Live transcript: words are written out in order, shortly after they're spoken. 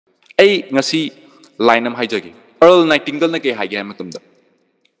ai ngasi line am haijagi Earl Nightingale na ke haige ha matumda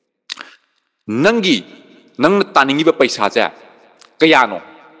nang taningi ba paisa ja kayano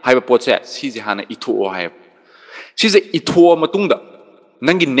haiba pot se si je hana itho hai si je itho matungda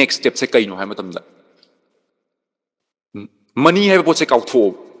nangi next step se kaino hai matamda money haiba pot se kautho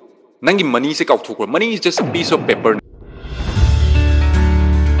nangi money se kautho money is just a piece of paper.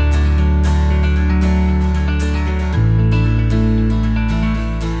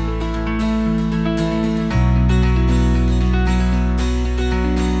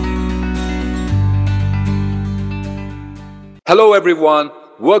 Hello everyone,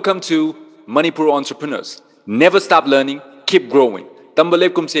 welcome to Manipur Entrepreneurs. Never stop learning, keep growing.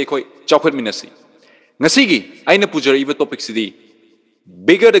 TAMBALEPKUMSI koi CHAOKHATMINASI. Ngasigi aina pujariba topic sidi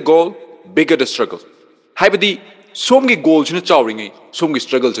bigger the goal, bigger the struggle. Haibadi somgi goal jina chawringi, somgi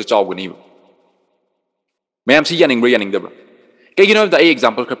struggle se chawgani. Mayam si yaning dabra. Kaya ginawa da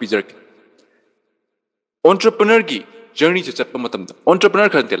example ka pijarak. Entrepreneur ki journey se chatpa matamda. Entrepreneur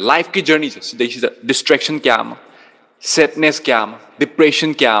karante life ki journey se sida distraction kya ama. Sadness kya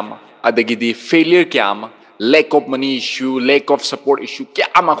depression kya adagidi failure kya lack of money issue, lack of support issue kya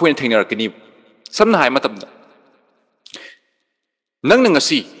ama ko thengna rakani samna hai matamda nang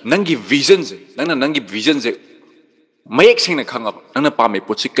ngasi nangi vision je nangi vision je mayek singna khangaba nangna pame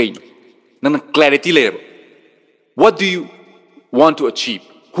potsi kaino nangna clarity le what do you want to achieve,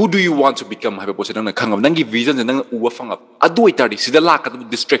 who do you want to become have potsi nangna khangaba nangi vision je nang uwa fangab adu itari sida laka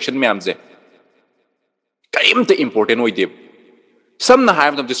distraction me amje kaimta important oide samna hai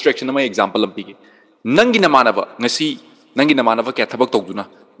matam distraction na mai example ampi nangi namanaba ngasi nangi namanaba kya thabak tawduna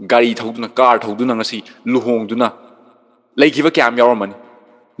gari thauduna car thauduna ngasi luhongduna laikiba kyam yaramani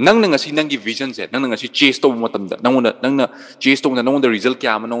nangna ngasi nangi vision je nangna ngasi chase to matamda nangna chase to nangna result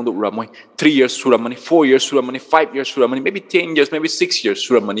kyam nangna uramoi 3 years suramani 4 years suramani 5 years suramani maybe 10 years maybe 6 years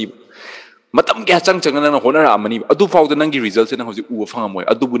suramani matam kya chang nang honara amani adu fawda nangi result se nang hoji u fangamoi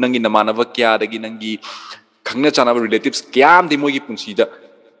adu bu nangi namanaba kya dagi nangi khangna chana relatives kyam de mogi pungsi da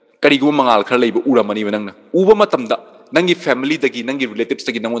karigu mangal khar leiba uramani nangna uba matamda nangi family dagi nangi relatives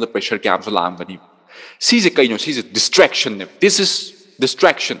dagi nangoda pressure kyam so lamgani si je kaino si je distraction this is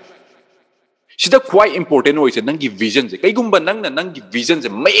distraction sida quite important oise nangi vision je kaigumba nangna nangi vision je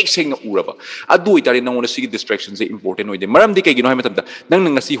mayek sengna uraba adu itari nangona si distraction je important oide maram di kaigino hai matamda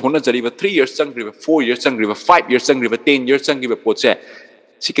nangna ngasi hona jariba 3 years changriba 4 years changriba 5 years changriba 10 years changriba potse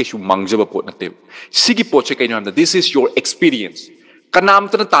si kaisu mangjaba pot nate sigi potse kaino hamda this is your experience kanam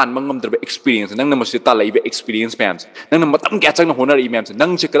tana tan mangam drba experience nangna masi ta laiba experience mams nangna matam kya changna honari mams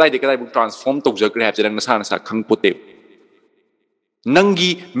nang che kadai bu transform tawjakre hab je nangna sana sa khang pote nangi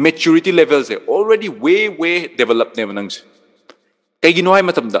maturity levels are already way developed ne nang kaigi no hai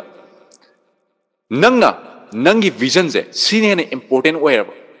matamda nangna nangi vision je sine ne important way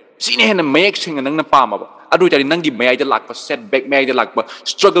ba sine ne mayek sing nangna pama ba adu tari nangi mayai da lakpa setback mayai da lakpa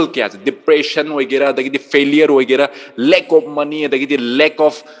struggle kya depression wagera dagi failure wagera lack of money dagi lack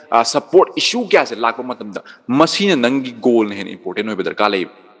of support issue kya se lakpa matamda masina nangi goal ne important way badar ka lai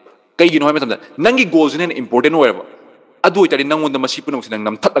kaigi no hai matamda nangi goals ne important way ba adu itari nangonda masi punong sinang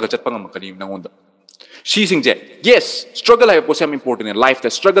nam thatlaga chatpa ngamakani nangonda si singje yes struggle hai po sam important in life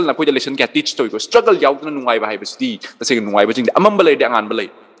the struggle na koida lesson kya teach to struggle yaudna nungai ba hai basti ta se nungai ba jing amamba lai de angan ba lai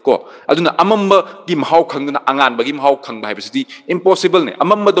ko aduna amamba gi mahau khangna angan ba gi mahau khang ba hai basti impossible ne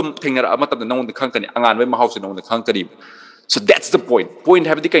amamba dum thengna amata nangonda khangkani angan ba mahau se nangonda khangkani so that's the point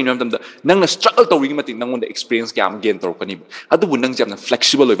have the kind of them nang struggle to ring mati nangonda experience kya am gain to kani adu bu nang jamna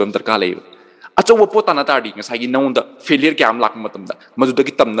flexible oibam darka lai achawa potana tardi ngasai naunda failure kyam lak matamda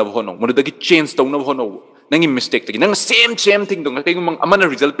madudagi tamna hono madudagi change tawna hono nangi mistake tagi nang same thing dong kai mang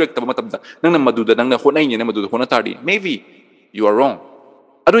amana result break tab matamda nang maduda nang honai ne maduda hona tardi maybe you are wrong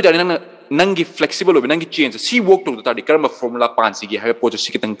adu jani nang nangi flexible obi nangi change si work to tardi karma formula pansi gi ha po si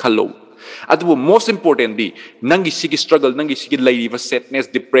kitang khallo adu most importantly nangi sigi struggle nangi sigi laiva sadness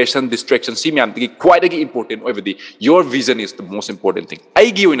depression distraction si myam tagi quite important over the your vision is the most important thing I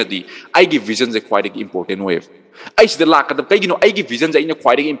give vision is quite important way I see the lack of kai I give vision is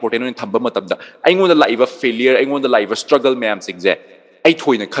quite important in thamba matamda I ngon the live failure I ngon the live struggle myam sing je I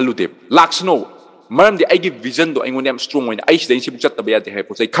thoina khalude laksno maram di I give vision do I ngon am strong way I see the chat tabya de hai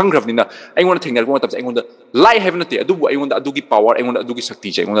po sai khangrabni na I ngon thengal ko matam I ngon the lie have not adu I ngon the adugi power I ngon the adugi shakti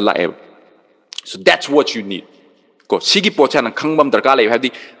je I ngon the lie so that's what you need ko sigi pocha na khangbam darka lai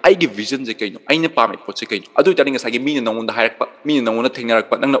hadi I give vision je kaino aina pame poche kaino adu tani nga sagi mi na ngon da hairak pa mi na ngon na thengnarak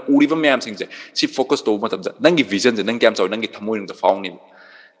pa nang na uriba myam sing je si focus to matam da nangi vision je nang kyam chaw nangi thamoi ring da faung ni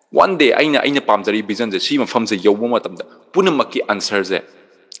one day aina pamjari vision je si mafam je yobo matam da punamak ki answer je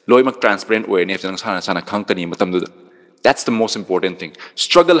loimak transparent way ne sang sana khangkani matam du That's the most important thing.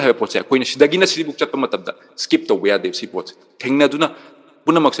 Struggle hai pot se. Koi na sidagi na sidi buk chat pa matab da skip to where they see pot. Thengna du na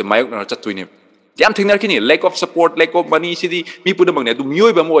puna mak se mayok na chat tuine. Yam thengnar kini lack of support, lack of money sidi mi puna mak ne du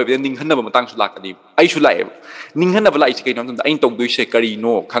mioi ba mo be ning hanna ba matang su lak kani. Ai su lai ning hanna ba lai se kai nom da ain tong doi se kari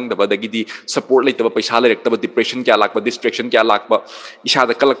no khang da ba da gi di support lai ta ba paisa lai ta ba depression kya lak ba distraction kya lak ba isa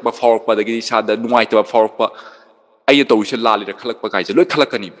da kalak ba fork ba da gi isa da nuai ta ba fork ba ai to se la le khalak pa kai se loi khalak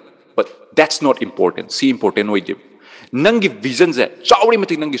kani. But that's not important. See important oi de. Nangi vision se chawri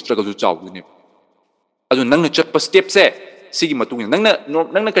matik nangi struggle su chaw ne adu nang na chat pa step se sigi matung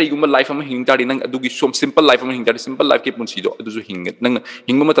nang kari gumba life ama hing tari nang adu gi som simple life ama hing tari simple life ke punsi do adu su hing nang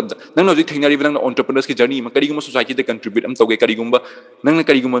hingma matab da nang no ji thingnari nang entrepreneurs ki journey ma kari gumba society de contribute am toge kari gumba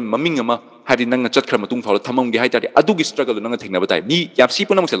maming ama hari nang chat khra matung thawla thamam gi hai tari adu gi struggle nang thingna batai mi yam si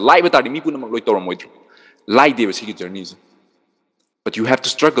punam se live tari mi punam loi toram moi lie de sigi journeys but you have to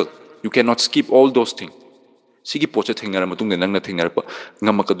struggle. You cannot skip all those things. Sigi poche thingnara matung de nang na thingnara pa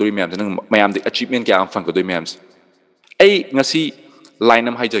ngam ka dori myam nang mayam de achievement kya am fang ka doi myam ai ngasi line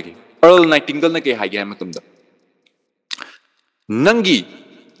am haijagi Earl Nightingale na ke haige ha matum da nangi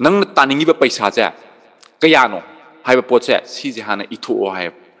nang taningi ba paisa ja kaya no haiba poche si je hana itho o hai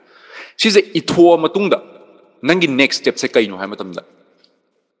si je itho matung da nangi next step se kai no hai matum da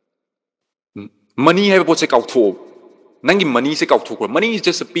money haiba poche kau tho nangi money se kauthokro money is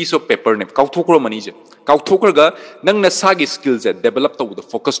just a piece of paper ne kauthokro money je kauthokro ga nang na sagi skills je develop to the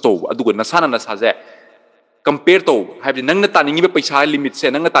focus to adu na sana na sa je compare to have nang na taningi ba paisa limit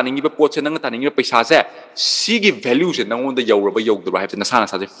se nang na taningi ba pot se nang na taningi ba paisa se sigi value je nang on the yaw ba yaw the have na sana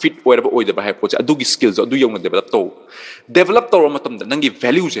sa je fit or ba oi the ba have pot adu gi skills adu yaw na develop to matam da nangi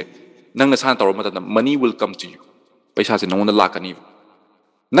value je nang na sana to matam money will come to you paisa je nang on la kani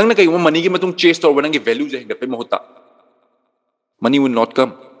nang na kai money gi matung chase to ba nangi value je hinga pe mohota money will not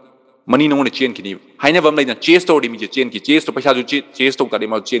come. Money no one chain kini. Hai na bam lai na chase to mi chain ki chase to paisa ju chase to kari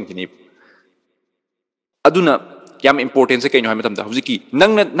ma chain kini. Aduna yam importance kai no hai matam da huziki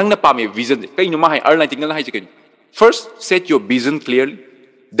nang na pa me vision kai no ma hai Earl Nightingale hai kai. First set your vision clearly,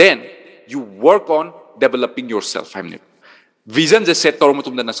 then you work on developing yourself. Hai ne. Vision je set to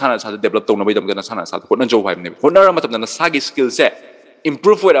matum da na sana sa develop to na bai dam da na sana sa ko na jo hai ne. Honor matam da na sa gi skill se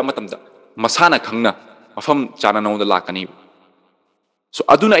improve wa matam da masana khangna afam chana na on da lakani. So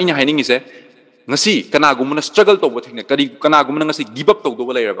aduna ina haining is ngasi kana gumna struggle to bothing kari kana gumna ngasi give up to do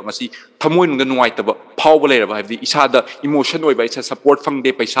balai ba ngasi thamoi nung da nuai ta ba phaw balai ba habi isa da emotion oi ba isa support phang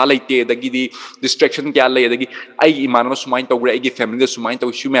de paisa laite dagi di distraction kya lai dagi ai imanama sumain to gra ai gi family da sumain to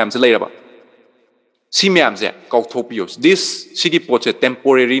issue ma'am se lai ba si ma'am se kauthopios this sigi poche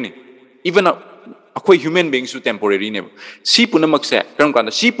temporary ne even akhoi human beings su temporary ne si punamak se karam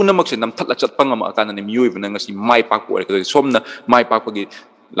kan si punamak se nam thatla chat pangam akana ne mioi bna ngasi mai pak ko ka somna mai pak gi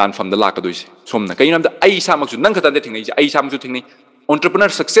lan fam da la ka doise somna kai nam da ai sa mak su nang khatan de thingai ai sa mak su thingai entrepreneur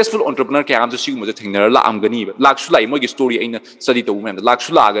successful entrepreneur ke am su sigu mo de thingnar la am gani lak su lai mo gi story aina study to mem da lak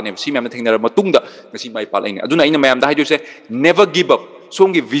su la ga ne si mem thingnar matung da ngasi mai pa lai ne aduna aina mem da hai jo se never give up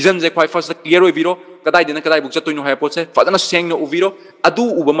song gi vision je kwai first clear oi biro kadai dina kadai buk chatoi no hai pot se fadana seng no uviro adu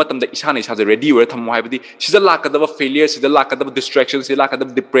uba matam da isa ne sa je ready wer thamo hai badi sida lakadaba failure sida lakadaba distraction sida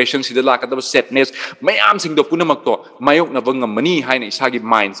lakadaba depression sida lakadaba sadness mayam sing do punamak to mayok na bang mani hai ne isa gi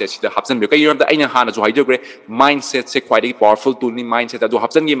mindset sida hapsan be kai yor da aina hana jo hai jo gre mindset se quite powerful tool ni mindset adu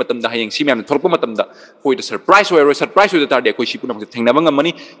hapsan gi matam da hayeng si myam thorpa matam da koi da surprise da tar de koi si punamak thengna bang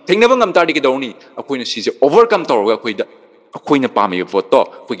mani thengna bang tar de ki dawni akoi na si je overcome tor ga koi da akoi na pa me voto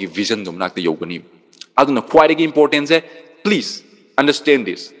koi gi vision dum nak da yogani aduna quite important is please understand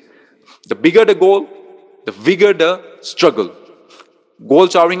this. The bigger the goal, the bigger the struggle. Goal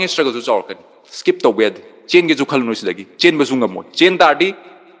chowring is struggle to chow kan. Skip the wed. Chain ge jukhal no silagi. Chain basunga mo. Chain tardi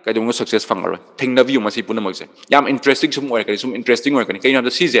kai dong success fangara. Thing na view masi puna magse. Yam interesting sum or kan sum interesting or kan. Kai na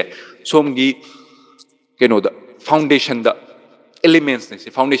the size som gi the foundation the elements ne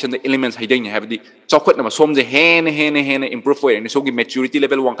foundation the elements haiding have the chocolate na som je hen improve way and so gi maturity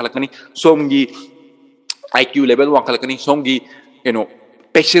level wang khalakani som gi IQ level wang khalakani som gi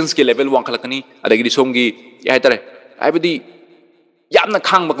patience ke level wang khalakani adagi som gi ya tare abdi yamna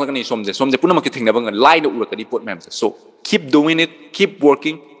khang bak lakani som je puna mak thingna bang line urakani pot mem so keep doing it, keep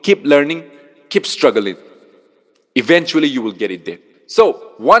working, keep learning, keep struggling, eventually you will get it there.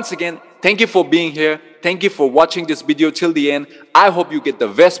 So once again, thank you for being here, thank you for watching this video till the end. I hope you get the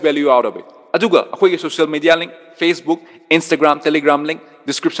best value out of it. Aduga akhoi social media link, Facebook, Instagram, Telegram link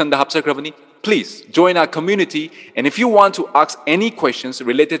description da hapsakravani. Please join our community, and if you want to ask any questions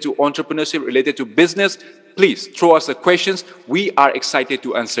related to entrepreneurship, related to business, please throw us the questions. We are excited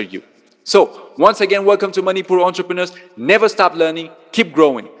to answer you. So once again, welcome to Manipur Entrepreneurs. Never stop learning, keep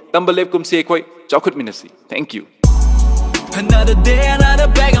growing. TAMBALEPKUMSI, CHAOKHATMINASI. Thank you. Another day, another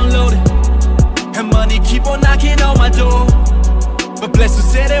bag unloaded, and money keep on knocking on my door. But blessed to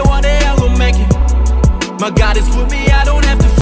say that one day I will make it. My God is with me, I don't have to